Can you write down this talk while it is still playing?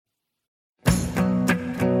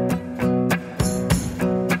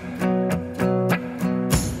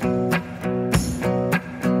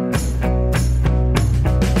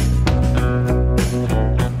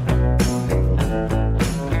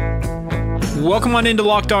Welcome on into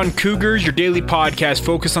Locked On Cougars, your daily podcast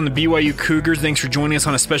focused on the BYU Cougars. Thanks for joining us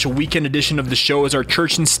on a special weekend edition of the show as our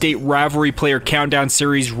Church and State Rivalry Player Countdown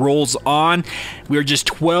Series rolls on. We are just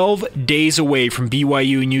 12 days away from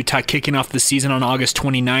BYU and Utah kicking off the season on August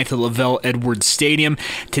 29th at LaVell Edwards Stadium.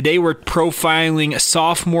 Today we're profiling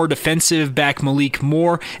sophomore defensive back Malik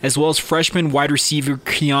Moore as well as freshman wide receiver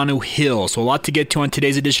Keanu Hill. So a lot to get to on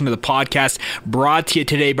today's edition of the podcast, brought to you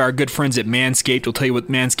today by our good friends at Manscaped. We'll tell you what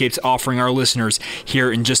Manscaped's offering our listeners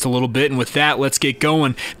here in just a little bit. And with that, let's get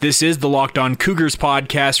going. This is the Locked On Cougars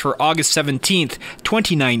podcast for August 17th,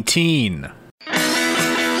 2019.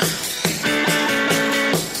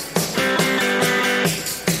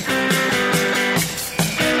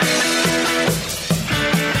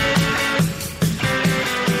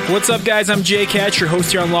 What's up, guys? I'm Jay Katz, your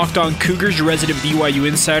host here on Locked On Cougars, your resident BYU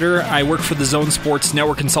insider. I work for the Zone Sports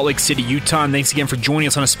Network in Salt Lake City, Utah, and thanks again for joining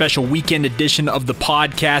us on a special weekend edition of the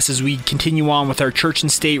podcast as we continue on with our Church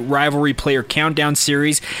and State Rivalry Player Countdown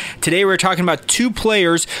Series. Today we're talking about two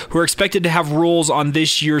players who are expected to have roles on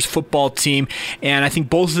this year's football team, and I think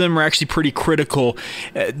both of them are actually pretty critical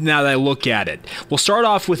now that I look at it. We'll start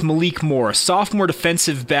off with Malik Moore, a sophomore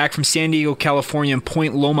defensive back from San Diego, California, and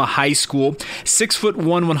Point Loma High School,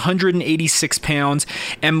 6'1", 186 pounds,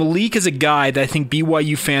 and Malik is a guy that I think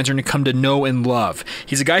BYU fans are going to come to know and love.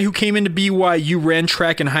 He's a guy who came into BYU, ran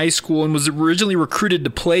track in high school, and was originally recruited to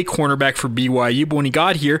play cornerback for BYU, but when he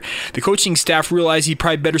got here, the coaching staff realized he'd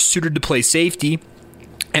probably better suited to play safety.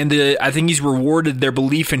 And I think he's rewarded their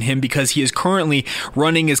belief in him because he is currently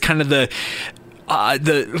running as kind of the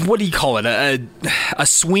what do you call it? A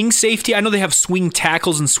swing safety. I know they have swing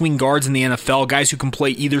tackles and swing guards in the NFL, guys who can play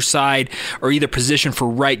either side or either position for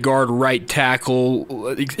right guard, right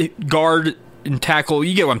tackle, guard and tackle.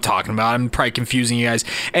 You get what I'm talking about. I'm probably confusing you guys.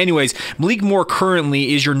 Anyways, Malik Moore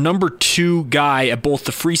currently is your number 2 guy at both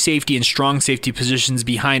the free safety and strong safety positions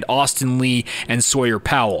behind Austin Lee and Sawyer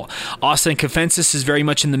Powell. Austin Kafensis is very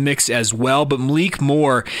much in the mix as well, but Malik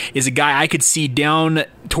Moore is a guy I could see down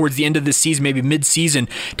towards the end of the season, maybe mid-season,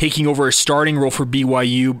 taking over a starting role for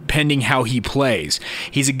BYU, pending how he plays.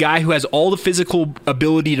 He's a guy who has all the physical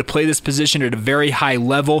ability to play this position at a very high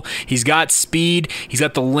level. He's got speed, he's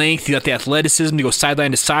got the length, he's got the athleticism to go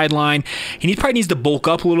sideline to sideline. He probably needs to bulk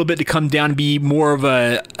up a little bit to come down and be more of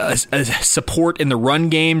a support in the run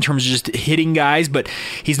game in terms of just hitting guys, but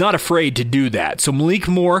he's not afraid to do that. So Malik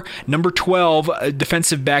Moore, number 12,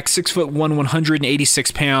 defensive back, 6'1",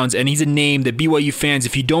 186 pounds, and he's a name that BYU fans,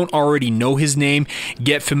 if you don't already know his name,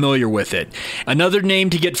 get familiar with it. Another name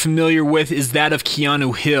to get familiar with is that of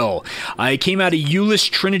Keanu Hill. He came out of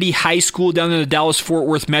Euless Trinity High School down in the Dallas-Fort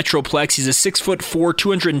Worth Metroplex. He's a 6'4",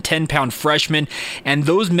 210-pound freshman, and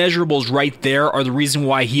those measurables right there are the reason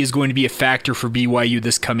why he is going to be a factor for BYU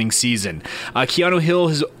this coming season. Keanu Hill,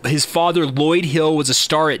 his father, Lloyd Hill, was a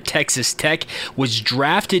star at Texas Tech, was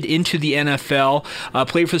drafted into the NFL,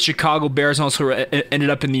 played for the Chicago Bears, and also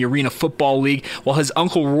ended up in the Arena Football League, while his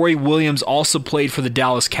uncle Roy Williams also played for the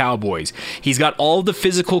Dallas Cowboys. He's got all the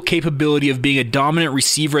physical capability of being a dominant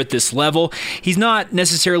receiver at this level. He's not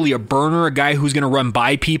necessarily a burner, a guy who's going to run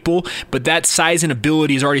by people, but that size and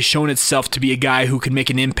ability has already shown itself to be a guy who can make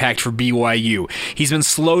an impact for BYU. He's been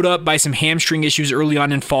slowed up by some hamstring issues early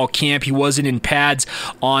on in fall camp. He wasn't in pads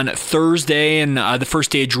on Thursday, and the first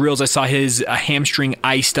day of drills, I saw his hamstring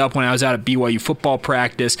iced up when I was out at BYU football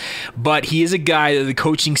practice, but he is a guy that the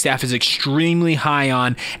coaching staff is extremely high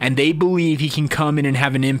on, and they believe he can come in and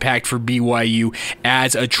have an impact for BYU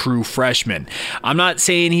as a true freshman. I'm not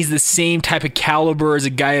saying he's the same type of caliber as a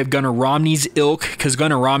guy of Gunnar Romney's ilk, because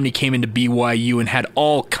Gunnar Romney came into BYU and had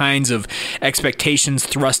all kinds of expectations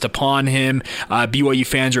thrust upon him. BYU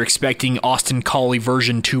fans are expecting Austin Collie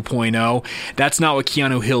version 2.0. That's not what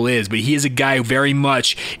Keanu Hill is, but he is a guy who very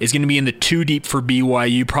much is going to be in the 2 deep for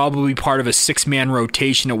BYU, probably part of a 6-man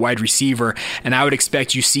rotation at wide receiver, and I would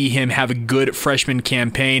expect you see him have a good freshman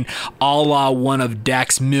campaign, a la one of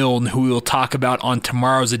Dax Milne, who we will talk about on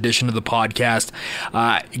tomorrow's edition of the podcast.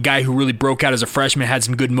 A guy who really broke out as a freshman, had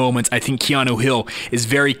some good moments. I think Keanu Hill is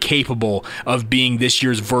very capable of being this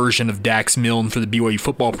year's version of Dax Milne for the BYU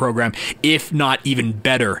football program, if not even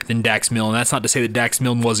better than Dax Milne. That's not to say that Dax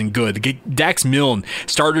Milne wasn't good. Dax Milne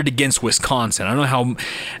started against Wisconsin. I don't know how.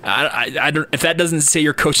 I don't, if that doesn't say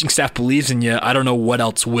your coaching staff believes in you, I don't know what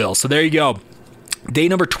else will. So there you go. Day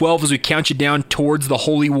number 12 as we count you down towards the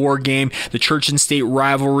Holy War game, the church and state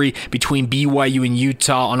rivalry between BYU and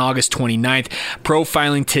Utah on August 29th.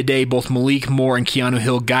 Profiling today both Malik Moore and Keanu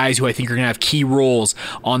Hill, guys who I think are going to have key roles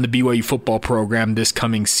on the BYU football program this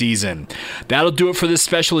coming season. That'll do it for this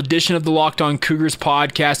special edition of the Locked On Cougars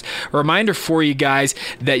podcast. A reminder for you guys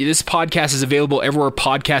that this podcast is available everywhere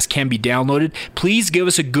podcasts can be downloaded. Please give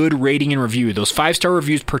us a good rating and review. Those 5-star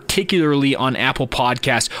reviews, particularly on Apple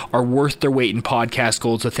Podcasts, are worth their weight in podcast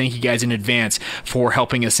gold, so thank you guys in advance for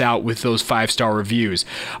helping us out with those 5-star reviews.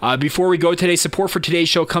 Before we go today, support for today's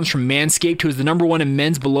show comes from Manscaped, who is the #1 in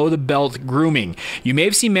men's below-the-belt grooming. You may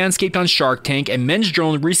have seen Manscaped on Shark Tank, and Men's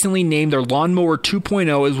Journal recently named their Lawnmower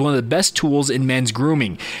 2.0 as one of the best tools in men's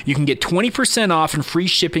grooming. You can get 20% off and free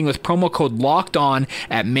shipping with promo code LOCKEDON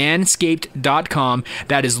at manscaped.com.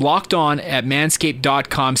 That is LOCKEDON at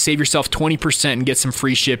manscaped.com. Save yourself 20% and get some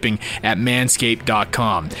free shipping at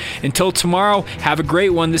manscaped.com. Until tomorrow, have a great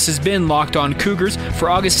one. This has been Locked On Cougars for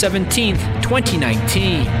August 17th,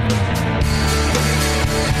 2019.